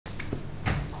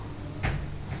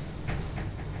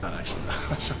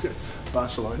That's okay.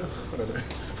 Barcelona. I don't know.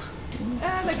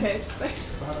 Okay.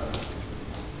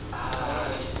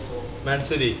 Man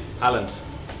City, Haaland.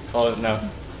 Call it now.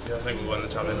 Yeah, I think we'll win the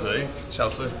Champions League.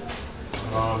 Chelsea.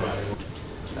 Oh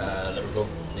man. Liverpool,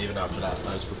 even after last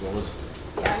night's performance.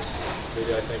 Yeah. Who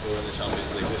do I think will win the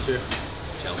Champions League this year?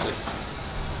 Chelsea.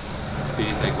 Who do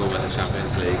you think will win the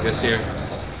Champions League this year?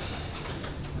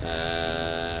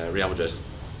 Real Madrid.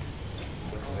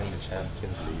 Win the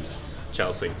Champions League.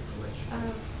 Chelsea.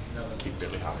 Keep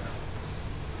Billy happy.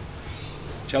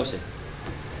 Chelsea.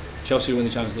 Chelsea will win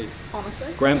the Champions League.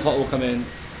 Honestly. Graham Potter will come in.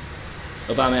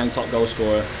 Aubameyang, top goal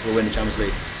scorer, will win the Champions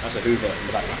League. That's a Hoover in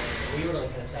the background.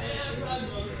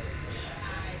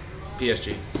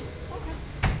 PSG.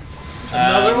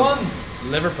 Another one?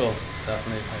 Liverpool,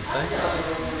 definitely, I'd say.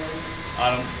 I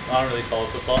don't really follow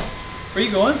football. Where are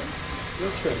you going?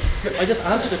 Road trip. I just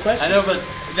answered the question. I know, but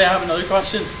they have another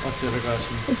question. What's the other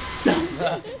question?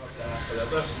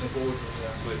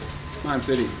 Man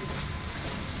City.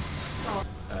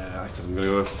 I said I'm going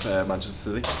to go with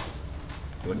Manchester City.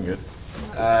 Looking good.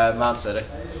 Man City.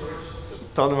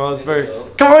 Tottenham Hotspur.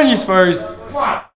 Come on, you Spurs!